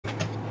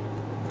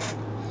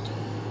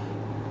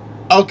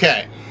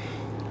Okay.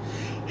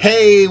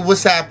 Hey,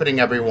 what's happening,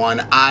 everyone?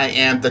 I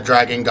am the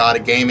Dragon God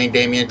of Gaming,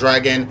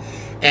 D.Dragon,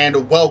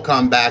 and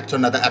welcome back to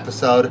another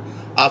episode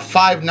of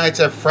Five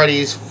Nights at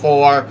Freddy's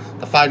for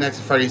the Five Nights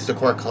at Freddy's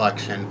Decor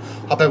Collection.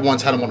 Hope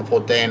everyone's had a wonderful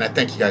day, and I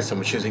thank you guys so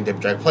much for choosing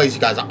D.Dragon Plays.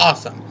 You guys are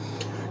awesome.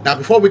 Now,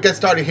 before we get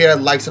started here,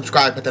 like,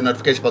 subscribe, hit the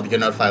notification bell to get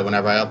notified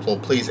whenever I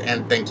upload, please,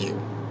 and thank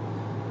you.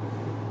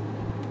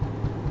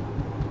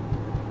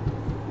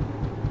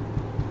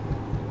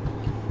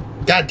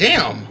 God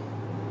damn.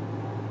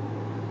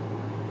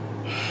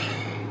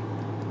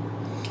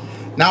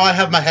 Now I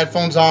have my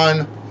headphones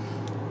on.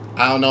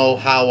 I don't know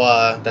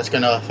how that's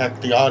going to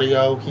affect the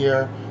audio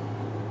here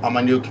on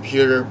my new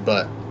computer,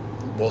 but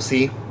we'll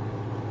see.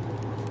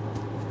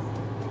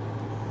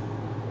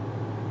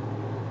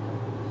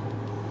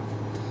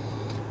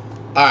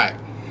 Alright.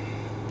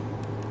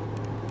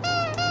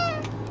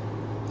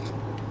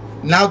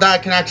 Now that I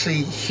can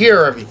actually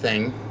hear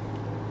everything,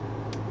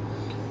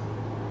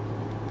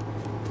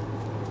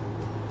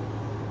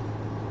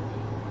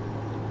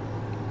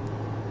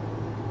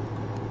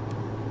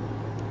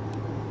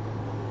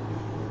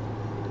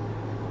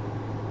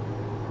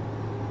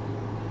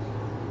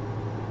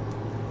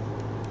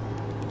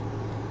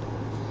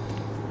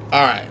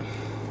 alright.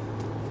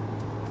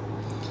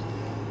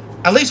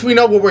 At least we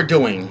know what we're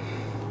doing.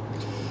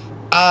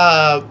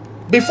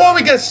 Before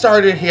we get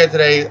started here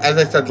today, as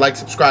I said, like,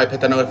 subscribe, hit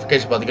the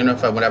notification bell to get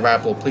notified whenever I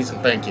upload, please,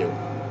 and thank you.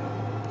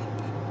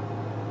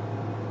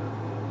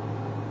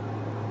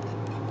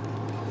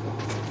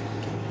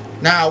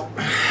 Now,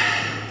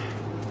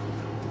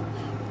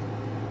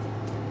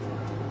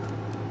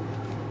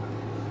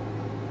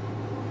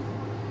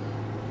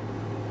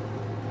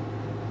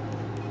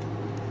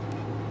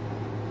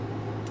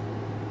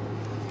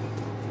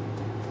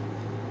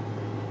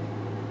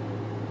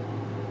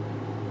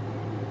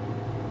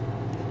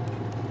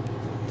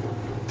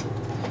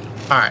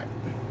 alright.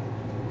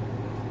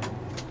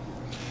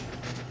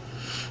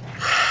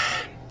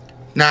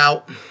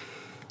 Now,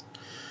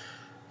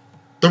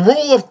 the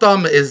rule of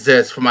thumb is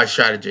this for my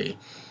strategy.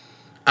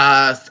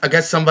 I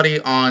guess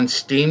somebody on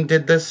Steam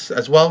did this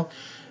as well.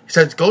 He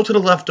says, go to the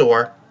left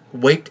door,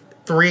 wait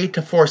 3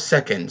 to 4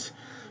 seconds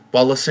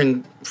while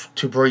listening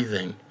to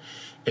breathing.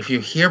 If you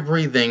hear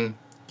breathing,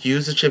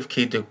 use the shift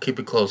key to keep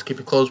it closed.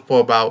 Keep it closed for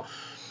about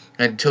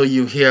until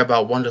you hear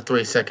about 1 to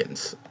 3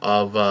 seconds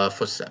of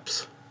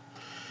footsteps.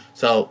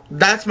 So,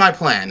 that's my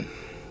plan.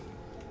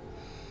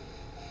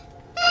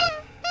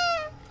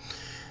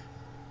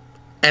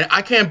 And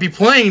I can't be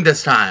playing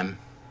this time.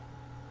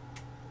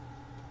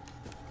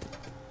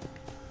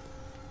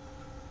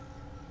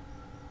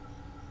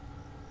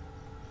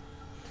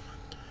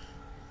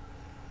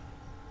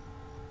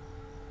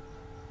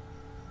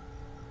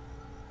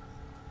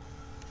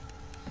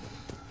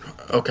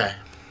 Okay.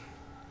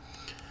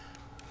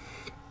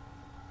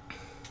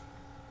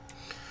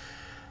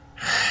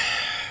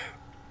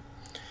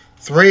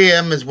 $3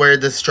 AM is where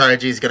this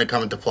strategy is going to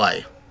come into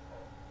play.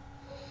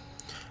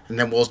 And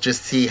then we'll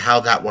just see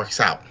how that works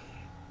out.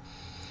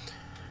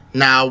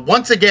 Now,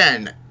 once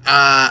again,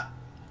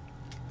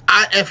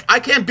 if I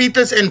can't beat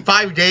this in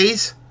 5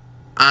 days,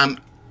 I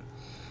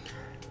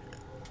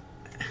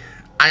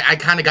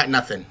kind of got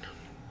nothing.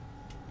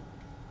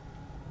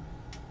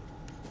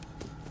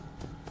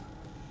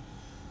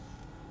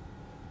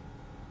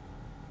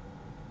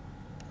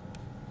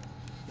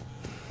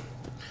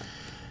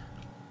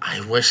 I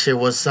wish there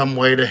was some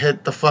way to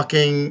hit the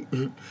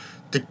fucking...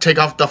 to take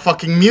off the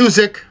fucking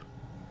music.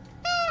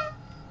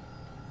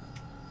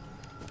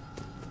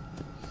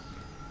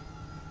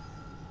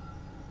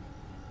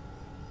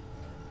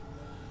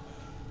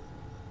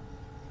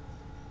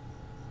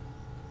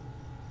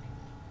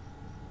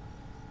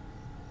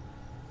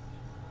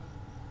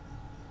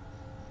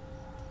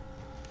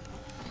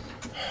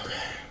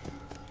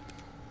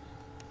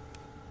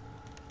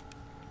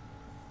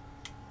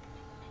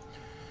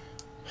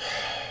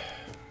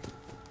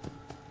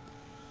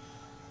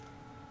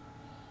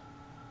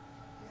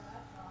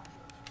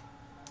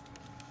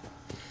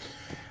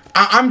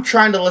 I'm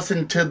trying to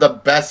listen to the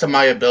best of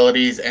my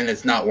abilities, and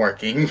it's not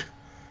working.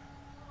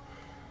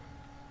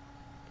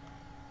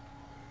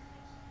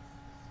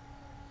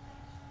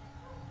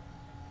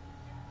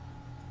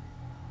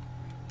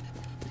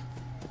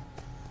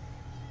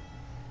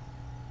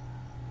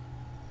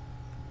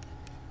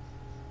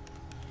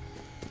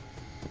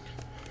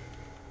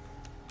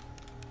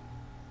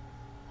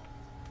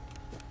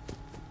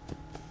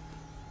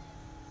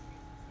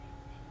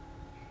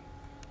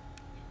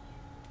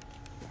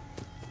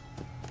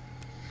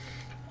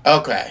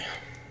 Okay.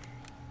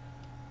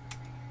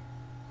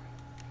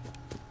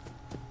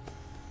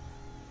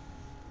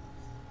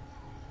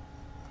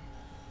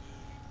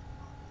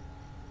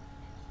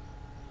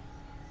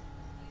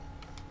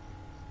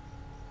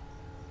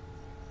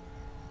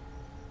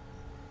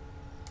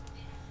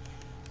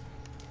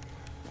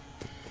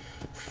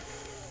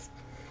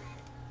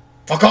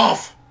 Fuck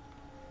off!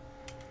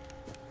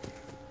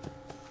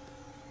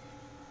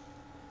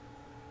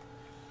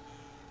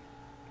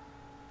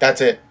 That's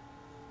it.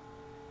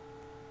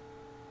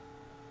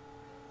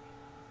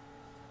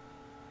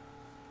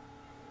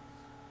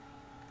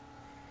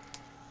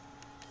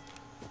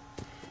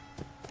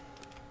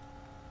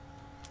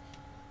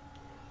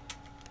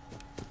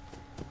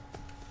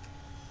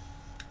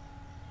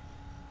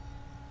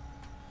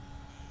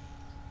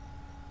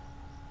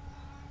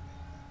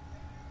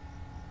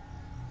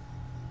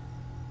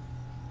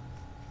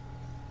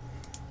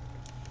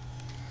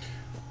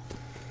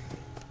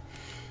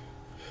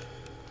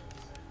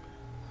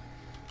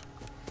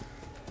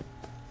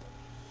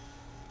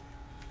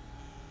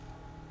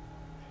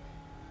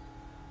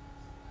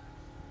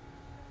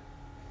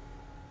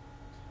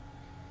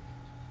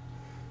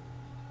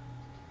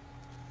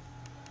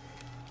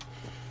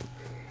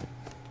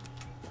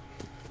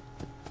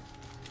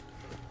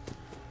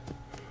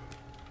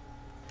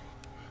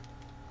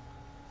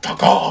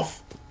 fuck off.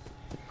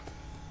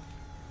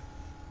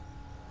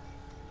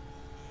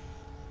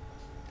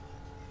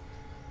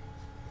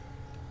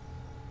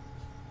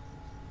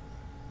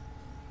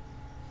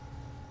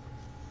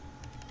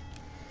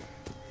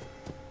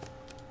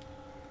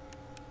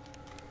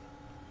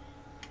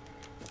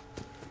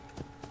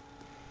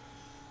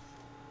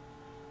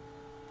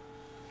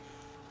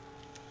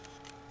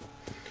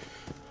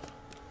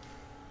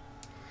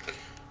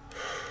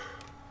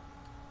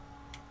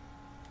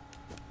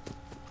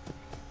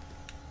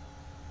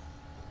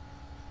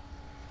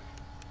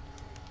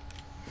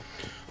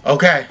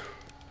 Okay.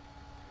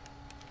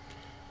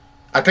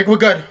 I think we're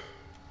good.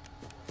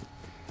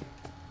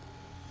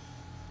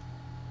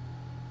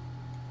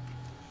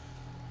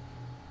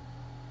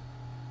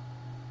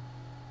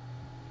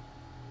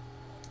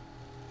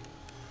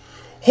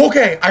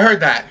 Okay, I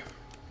heard that.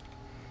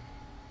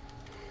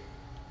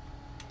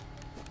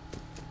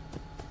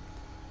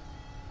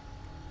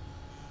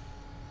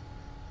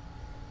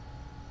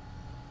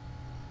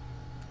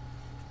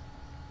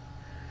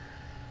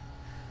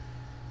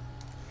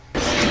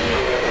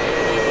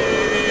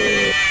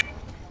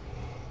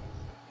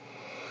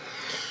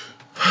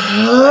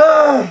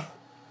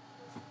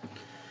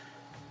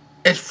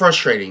 It's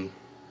frustrating.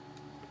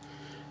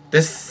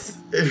 This,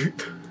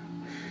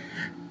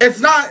 it's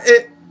not,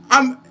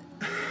 and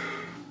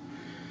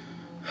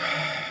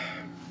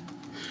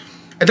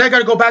then I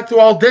gotta go back through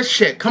all this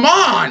shit. Come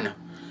on!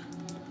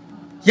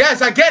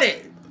 Yes, I get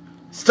it.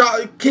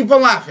 Stop, keep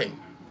on laughing.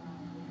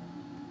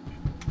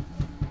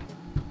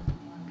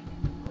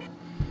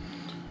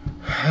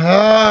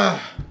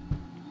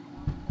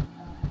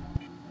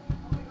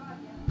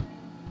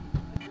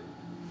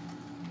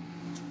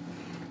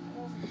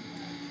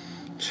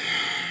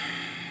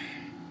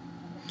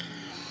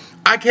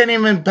 I can't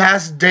even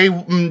pass day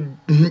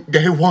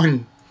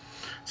one.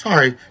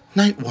 Sorry,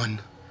 night one.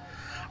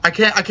 I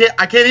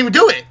can't even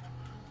do it.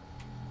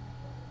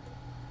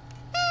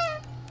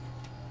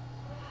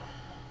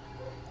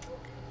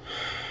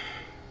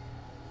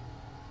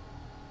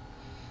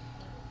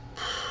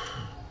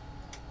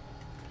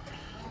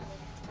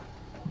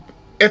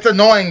 It's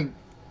annoying.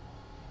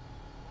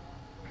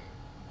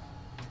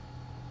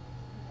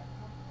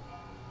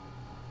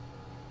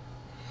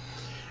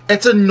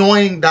 It's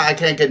annoying that I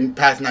can't get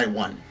past night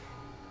one.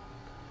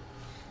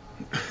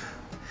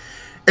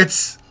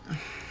 It's...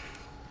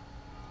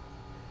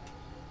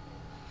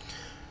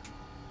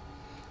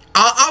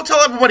 I'll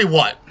tell everybody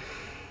what.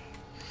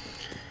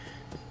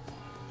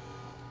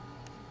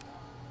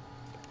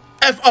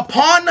 If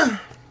upon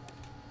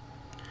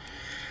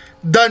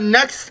the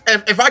next...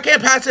 If I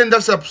can't pass it in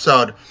this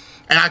episode,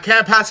 and I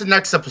can't pass it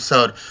next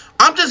episode,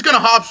 I'm just gonna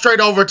hop straight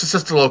over to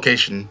sister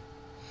location.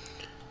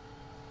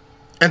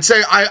 And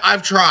say,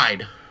 I've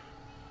tried.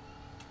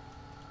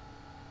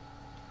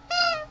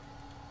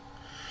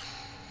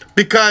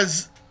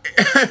 Because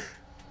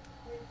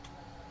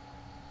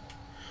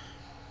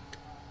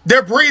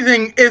their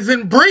breathing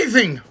isn't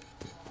breathing.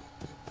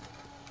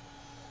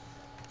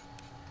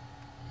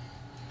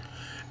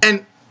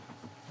 And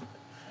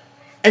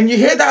you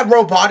hear that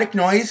robotic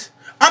noise?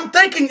 I'm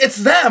thinking it's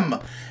them.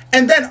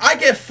 And then I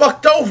get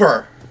fucked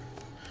over.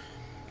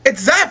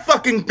 It's that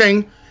fucking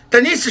thing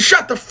that needs to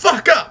shut the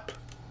fuck up.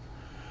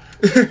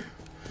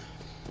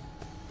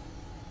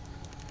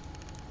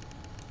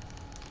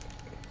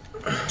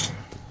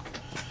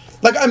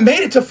 Like, I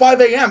made it to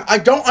 5 a.m. I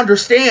don't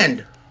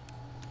understand.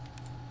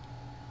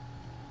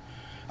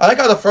 I like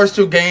how the first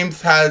two games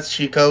has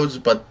cheat codes,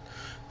 but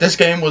this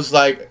game was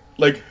like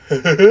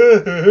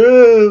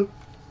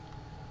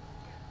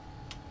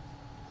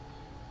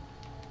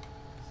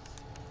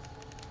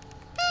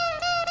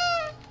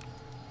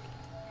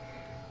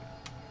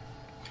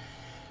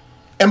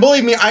And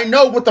believe me, I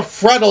know what the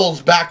frettles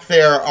back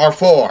there are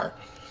for.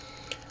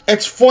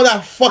 It's for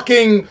that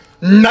fucking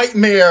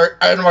nightmare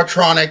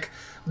animatronic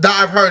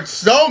that I've heard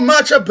so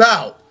much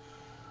about.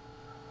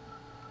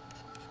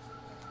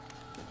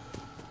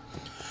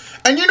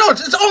 And you know,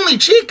 it's only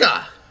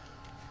Chica.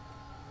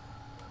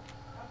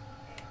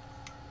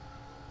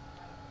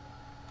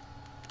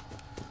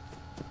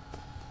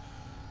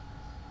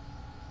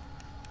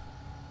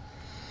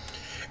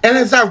 And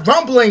it's that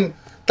rumbling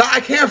that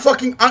I can't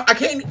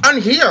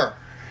unhear.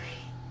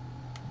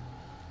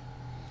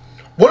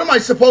 What am I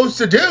supposed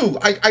to do?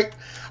 I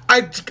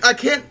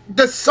can't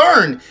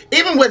discern.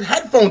 Even with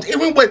headphones,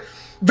 even with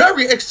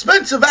very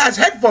expensive ass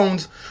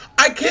headphones,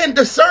 I can't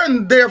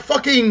discern their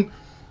fucking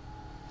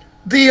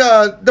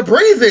the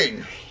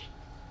breathing.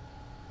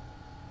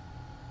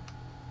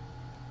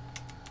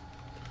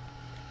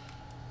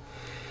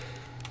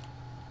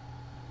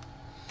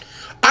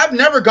 I've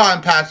never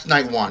gotten past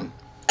night one.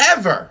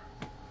 Ever.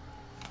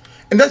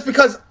 And that's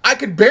because I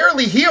could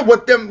barely hear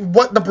what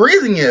the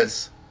breathing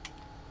is.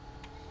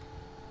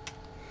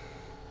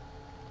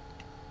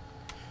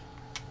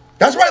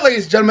 That's right,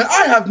 ladies and gentlemen,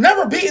 I have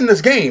never beaten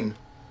this game.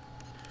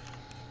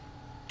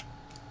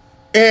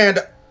 And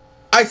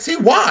I see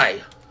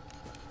why.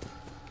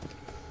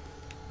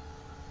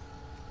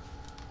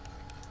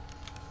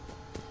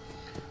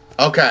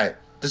 Okay.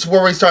 This is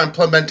where we start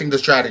implementing the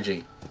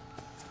strategy.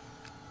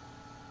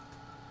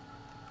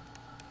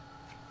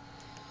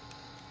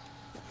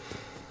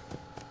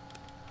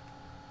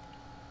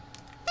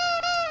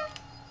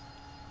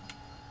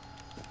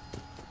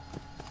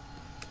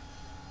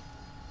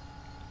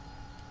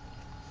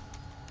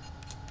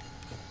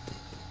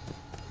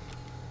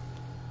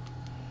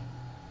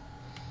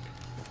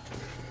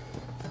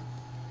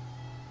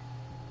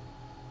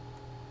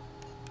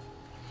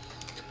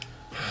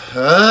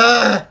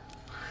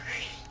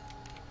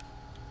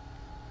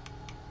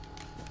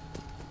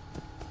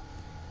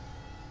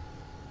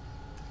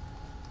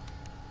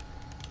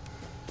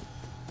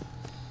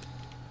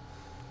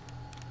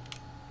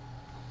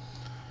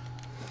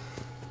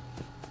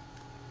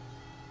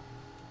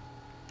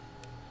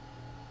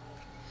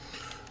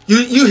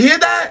 You hear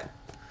that?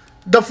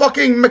 The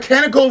fucking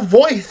mechanical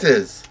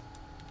voices.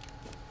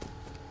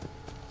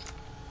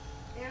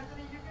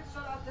 Anthony, you can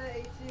shut off the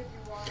AC if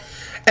you want.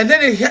 And then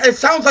it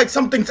sounds like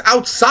something's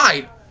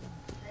outside.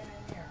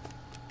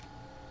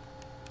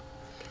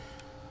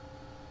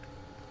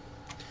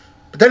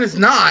 But then it's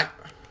not.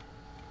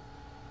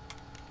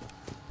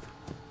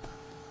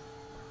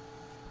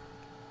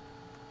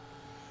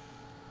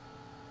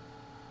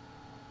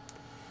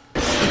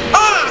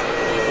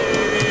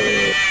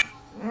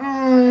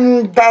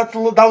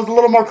 That was a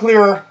little more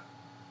clearer.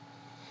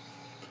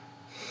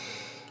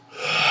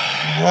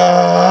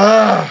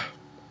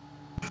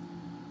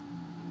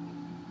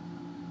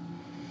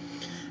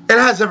 It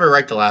has every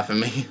right to laugh at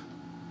me.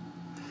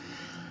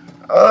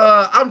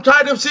 I'm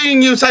tired of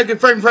seeing you, Psychic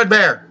Friend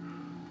Fredbear.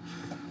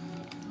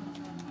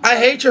 I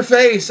hate your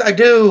face. I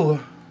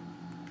do.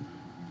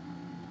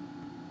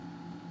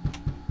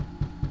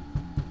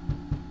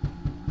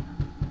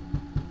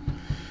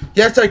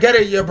 Yes, I get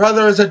it. Your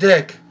brother is a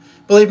dick.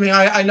 Believe me,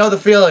 I know the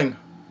feeling.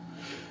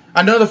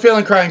 I know the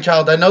feeling, crying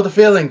child. I know the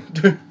feeling.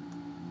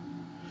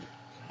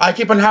 I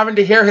keep on having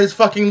to hear his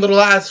fucking little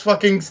ass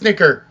fucking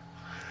snicker.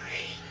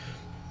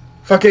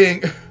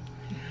 Fucking...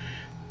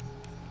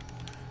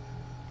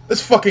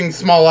 This fucking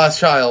small ass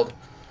child.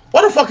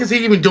 Why the fuck is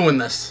he even doing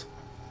this?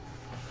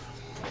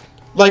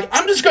 Like,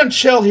 I'm just gonna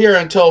chill here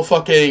until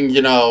fucking,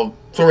 you know,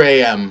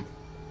 3 a.m.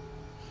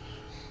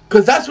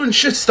 Because that's when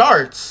shit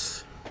starts.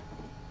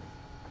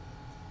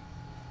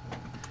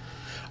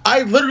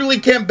 I literally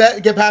can't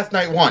get past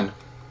night 1.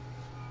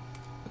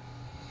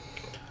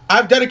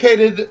 I've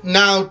dedicated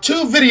now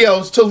 2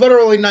 videos to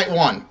literally night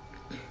 1.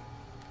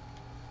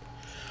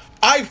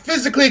 I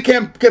physically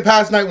can't get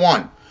past night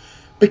 1.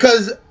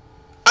 Because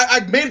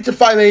I made it to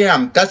 5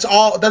 a.m. That's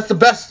all. That's the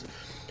best.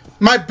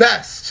 My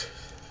best.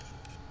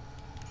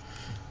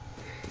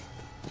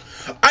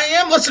 I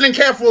am listening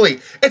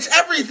carefully. It's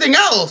everything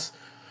else.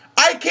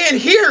 I can't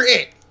hear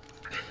it.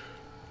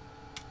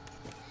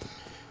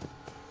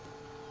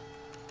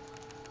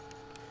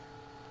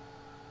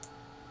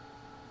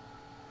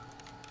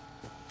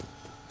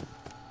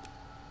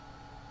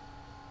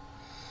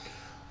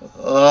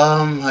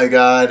 Oh my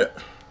god.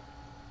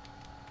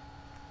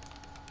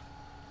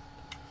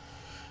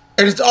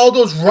 And it's all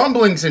those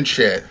rumblings and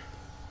shit.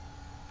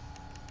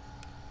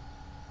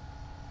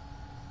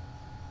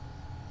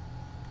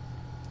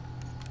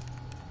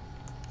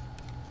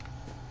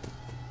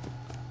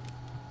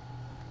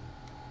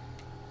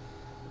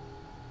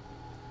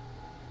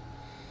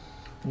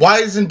 Why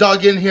isn't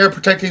Doug in here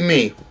protecting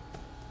me?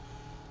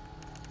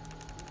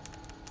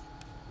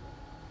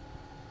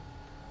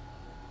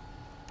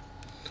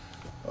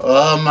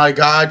 Oh my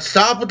god,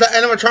 stop with the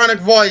animatronic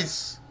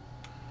voice.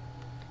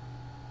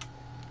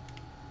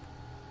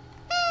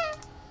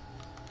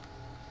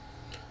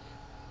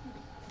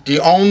 The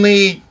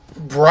only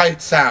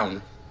bright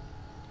sound.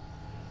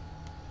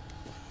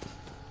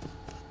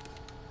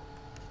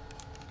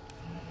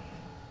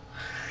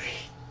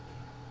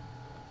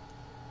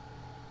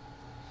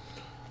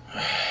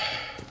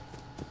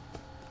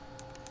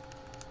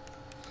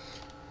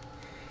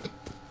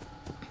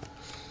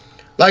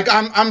 Like,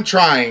 I'm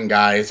trying,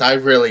 guys. I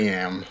really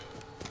am.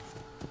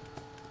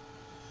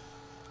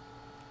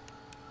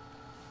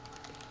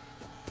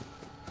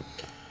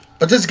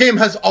 But this game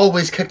has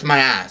always kicked my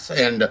ass,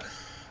 and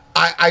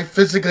I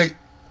physically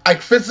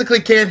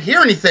can't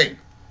hear anything.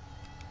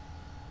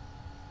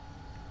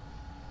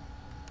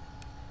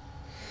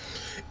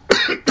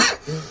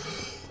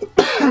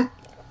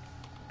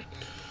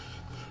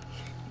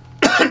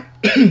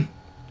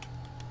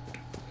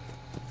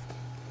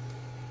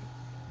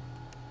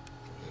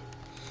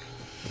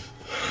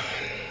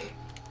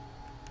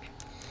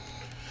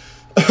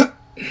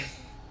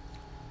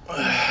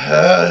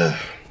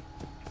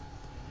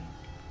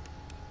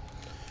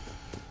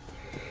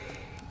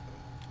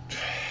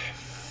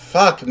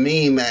 Fuck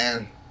me,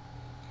 man.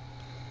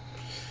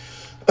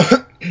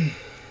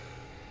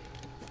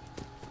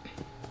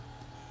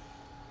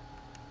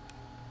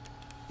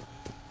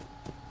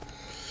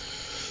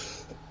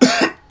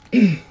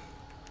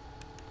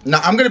 Now,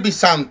 I'm going to be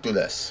silent through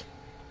this.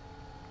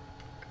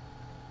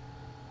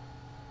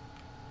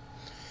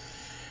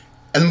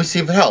 And let me see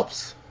if it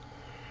helps.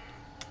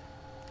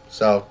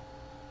 So.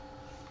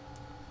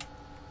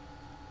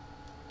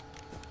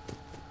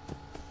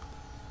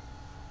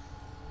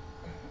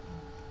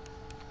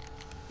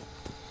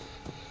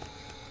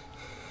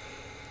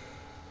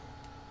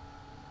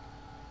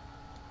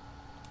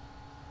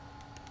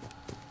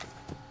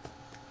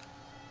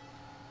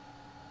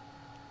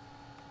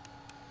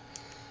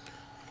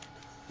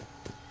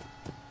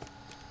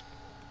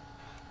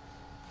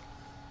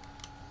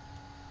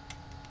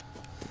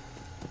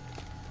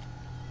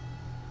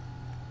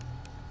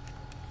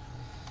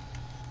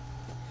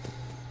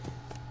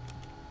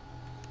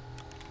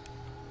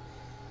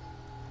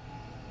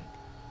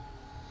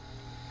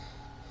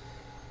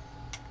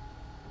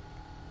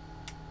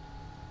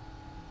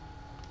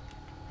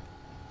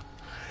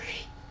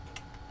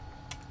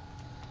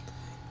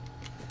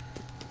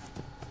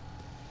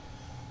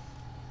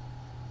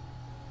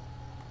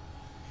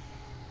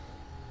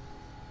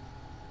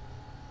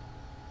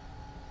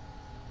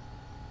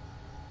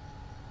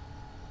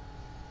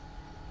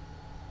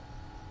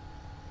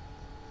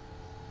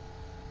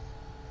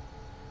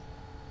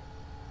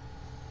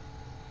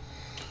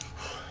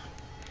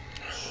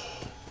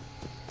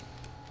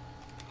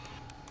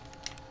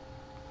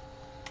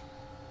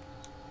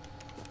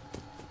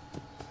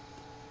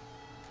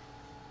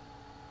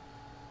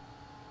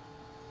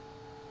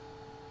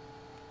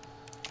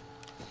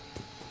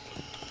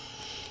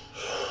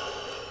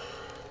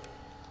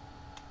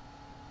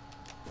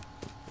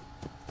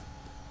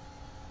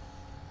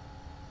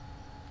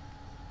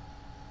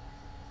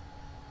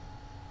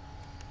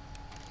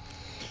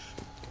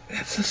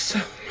 It's a so.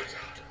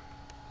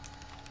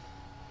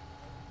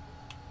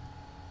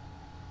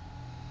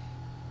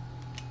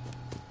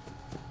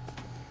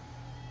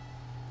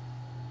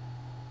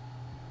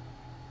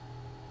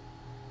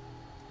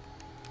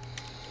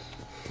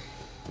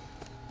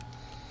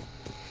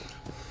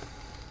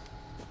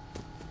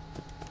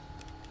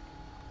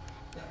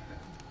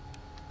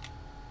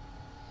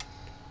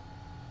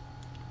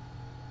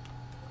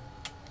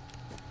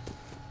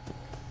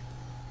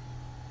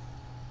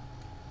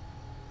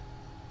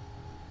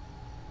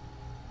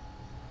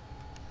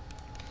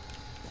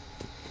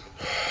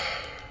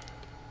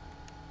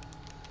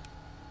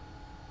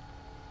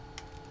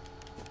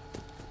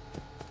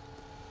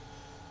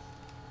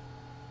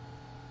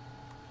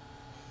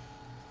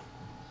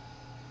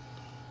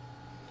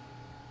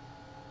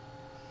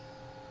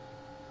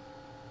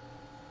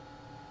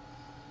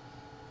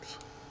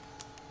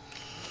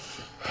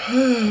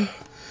 Oh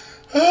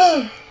my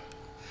god.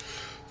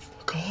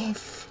 Fuck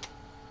off.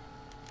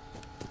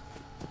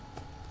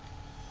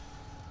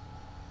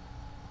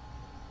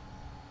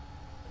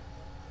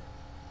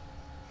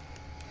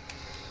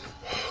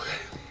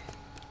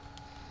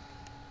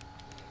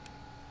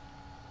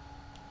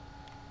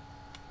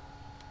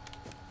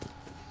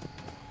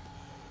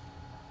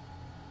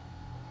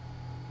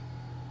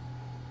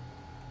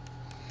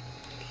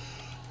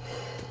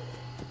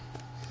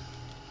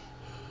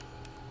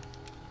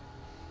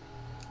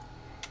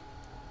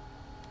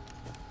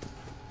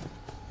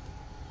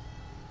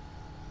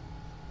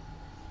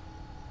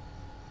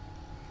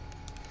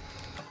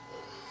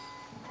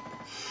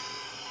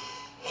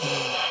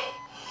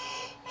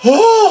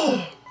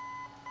 Oh!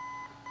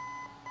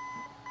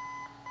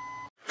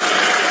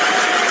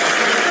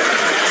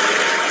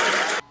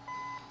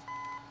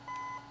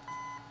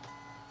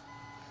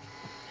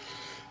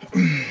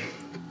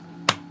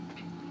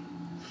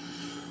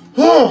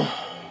 Oh!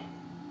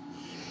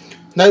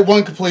 Night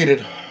 1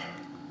 completed.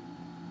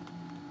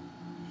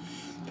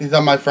 These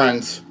are my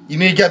friends. You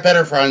need to get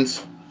better,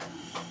 friends.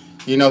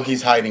 You know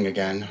he's hiding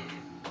again.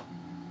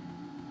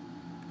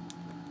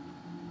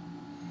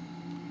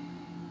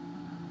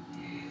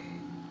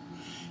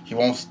 He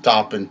won't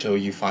stop until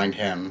you find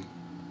him.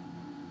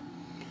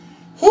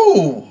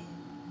 Whoo!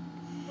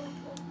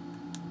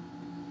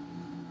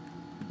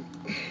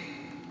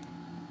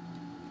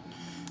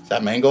 Is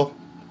that Mangle?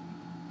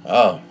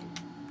 Oh,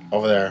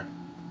 over there.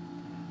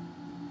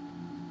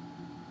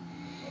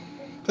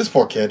 This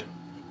poor kid.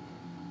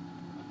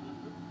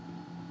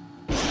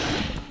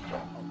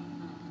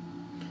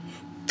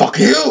 Fuck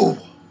you!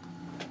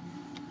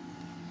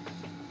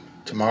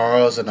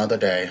 Tomorrow's another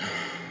day.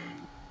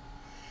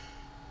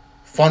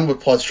 Fun with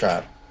Plus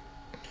Trap.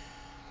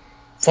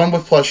 Fun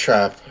with Plus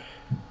Trap.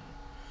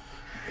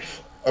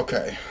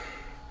 Okay.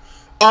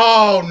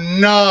 Oh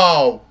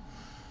no!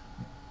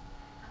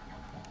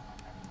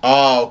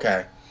 Oh,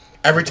 okay.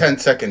 Every 10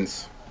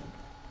 seconds.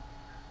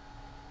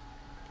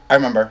 I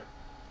remember.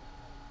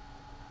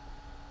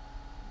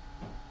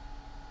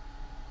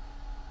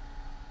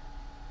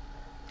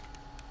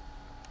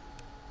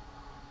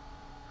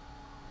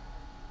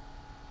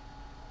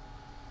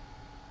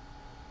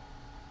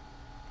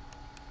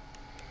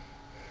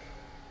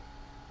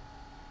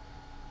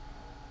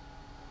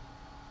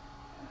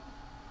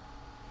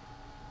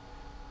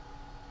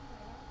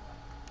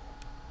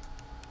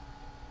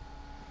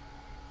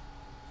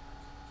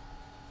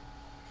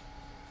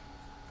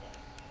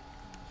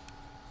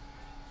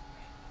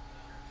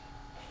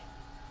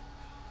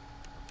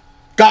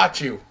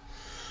 Got you.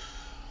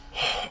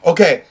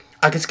 Okay,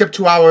 I can skip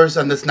 2 hours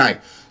on this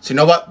night. So you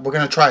know what? We're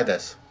gonna try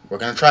this. We're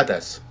gonna try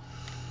this.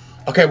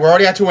 Okay, we're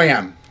already at 2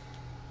 a.m.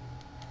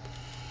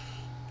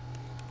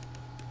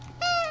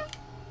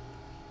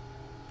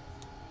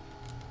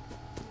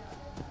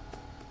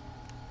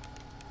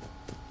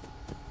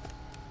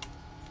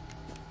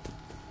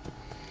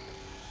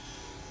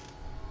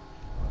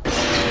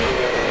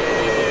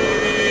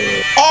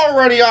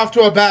 Already off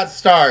to a bad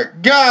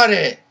start. Got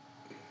it.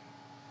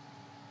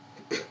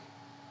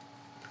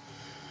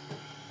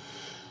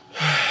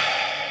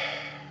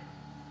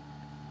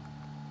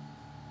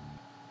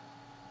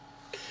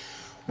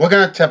 We're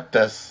gonna attempt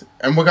this,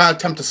 and we're gonna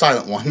attempt a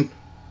silent one.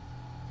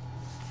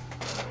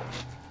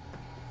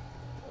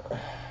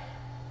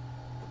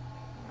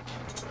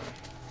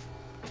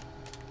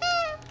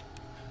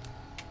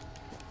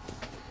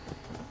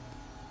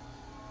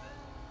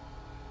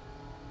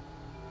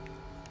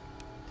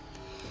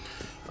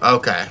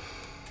 Okay.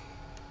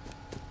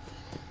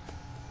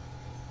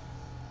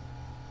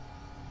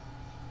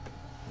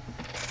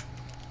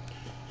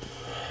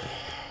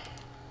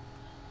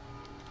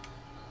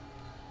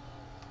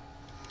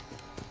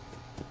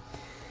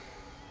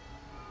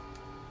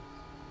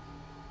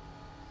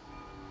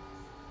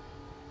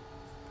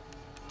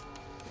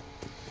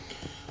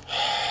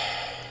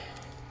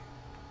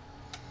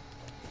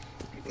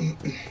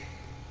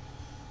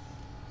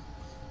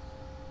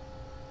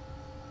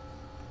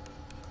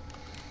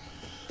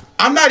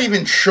 I'm not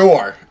even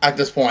sure at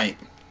this point.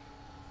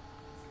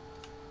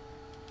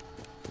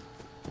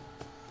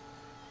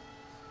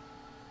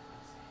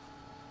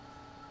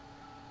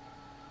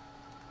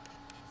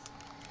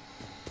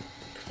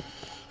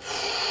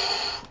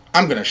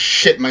 I'm gonna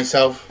shit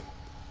myself.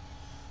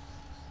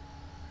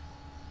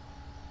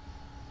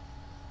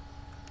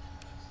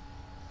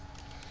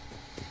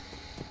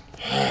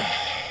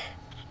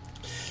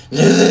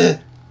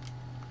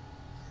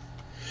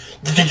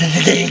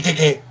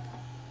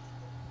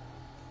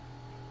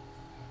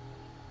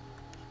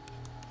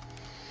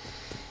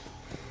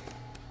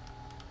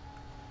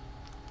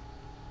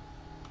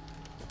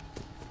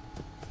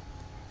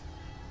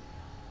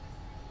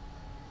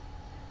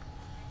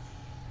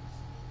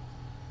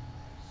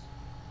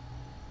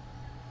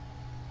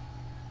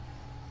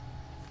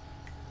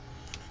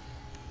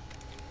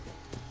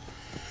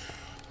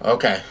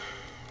 Okay.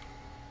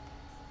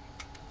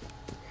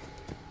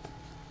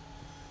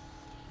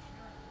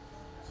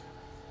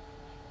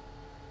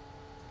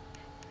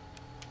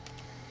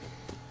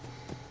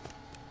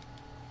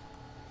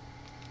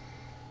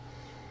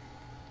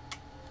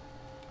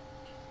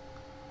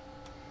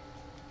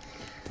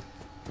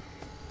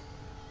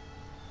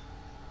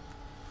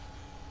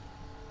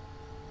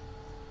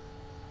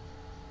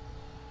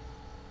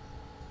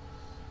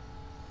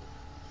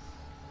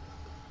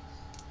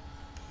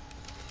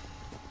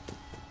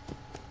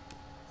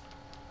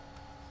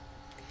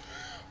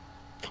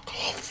 Fuck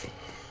off.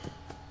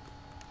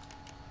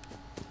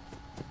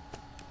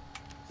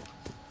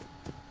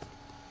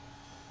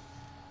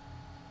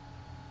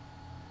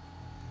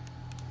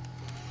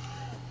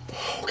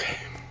 Okay.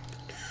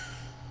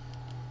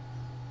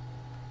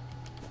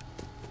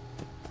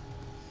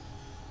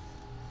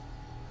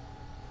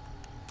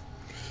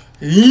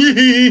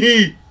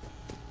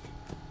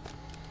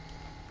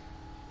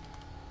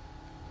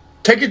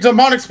 Take your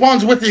demonic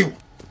spawns with you.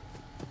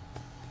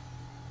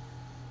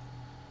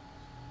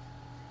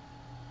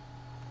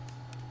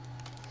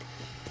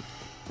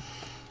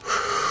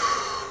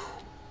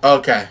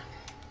 Okay.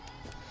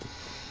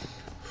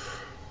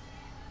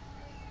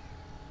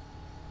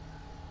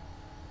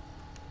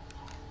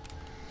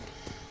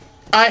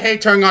 I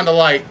hate turning on the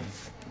light.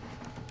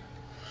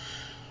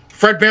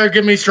 Fred Bear,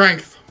 give me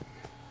strength.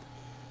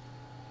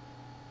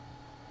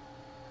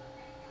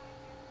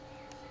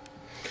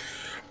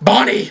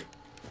 Bonnie!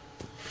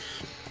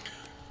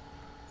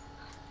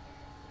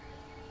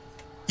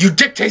 You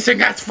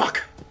dick-tasting ass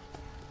fuck!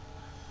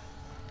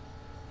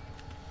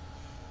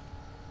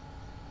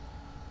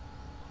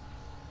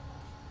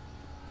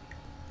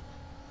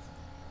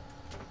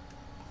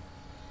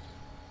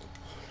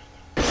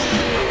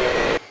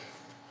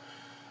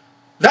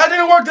 That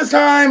didn't work this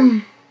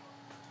time!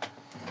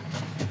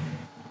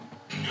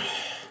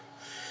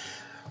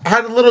 I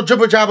had the little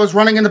jibber jabbers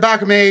running in the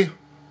back of me.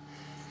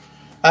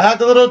 I had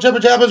the little jibber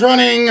jabbers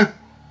running.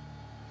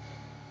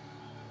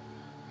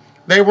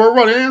 They were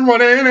running.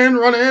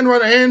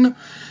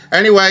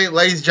 Anyway,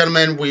 ladies and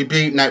gentlemen, we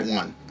beat night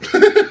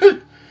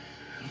 1.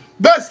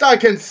 Best I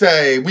can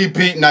say, we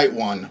beat night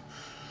 1.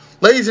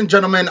 Ladies and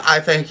gentlemen, I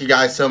thank you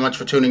guys so much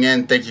for tuning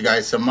in. Thank you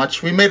guys so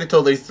much. We made it till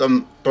at least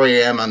 3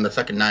 a.m. on the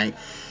second night.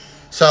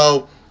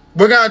 So,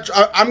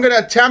 I'm gonna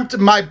attempt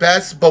my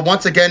best, but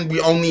once again,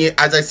 we only,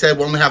 as I said,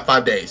 we only have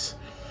 5 days.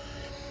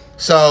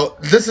 So,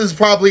 this is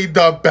probably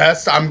the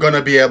best I'm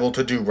gonna be able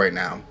to do right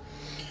now.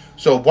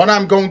 So, what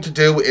I'm going to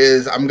do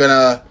is, I'm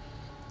gonna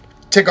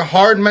take a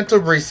hard mental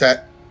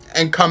reset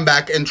and come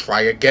back and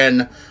try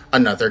again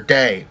another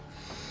day.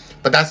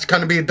 But that's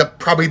gonna be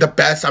probably the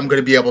best I'm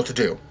gonna be able to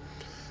do.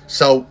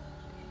 So,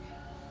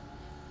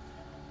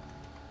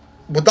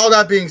 with all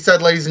that being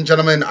said, ladies and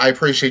gentlemen, I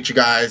appreciate you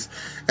guys,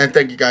 and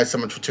thank you guys so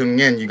much for tuning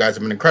in. You guys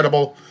have been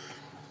incredible.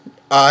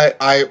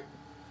 The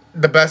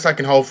best I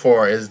can hope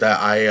for is that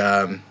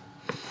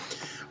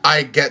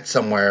I get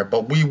somewhere,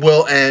 but we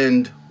will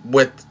end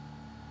with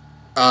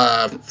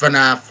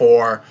FNAF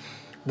 4,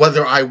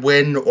 whether I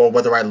win or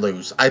whether I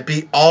lose. I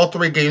beat all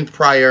 3 games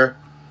prior.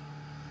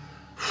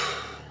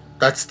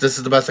 This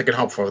is the best I can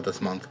hope for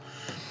this month.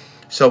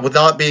 So with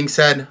all that being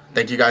said,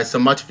 thank you guys so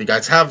much. If you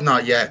guys have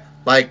not yet,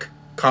 like,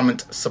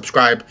 comment,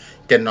 subscribe,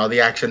 getting all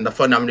the action, the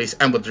fun amenities,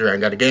 and with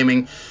D.Dragon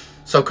Gaming.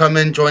 So come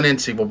in, join in,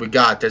 see what we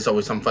got. There's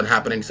always some fun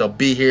happening. So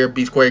be here,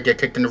 be square, get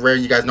kicked in the rear.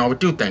 You guys know how we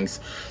do things.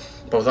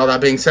 But with all that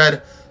being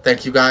said,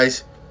 thank you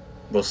guys.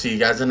 We'll see you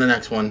guys in the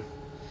next one.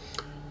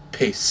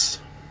 Peace.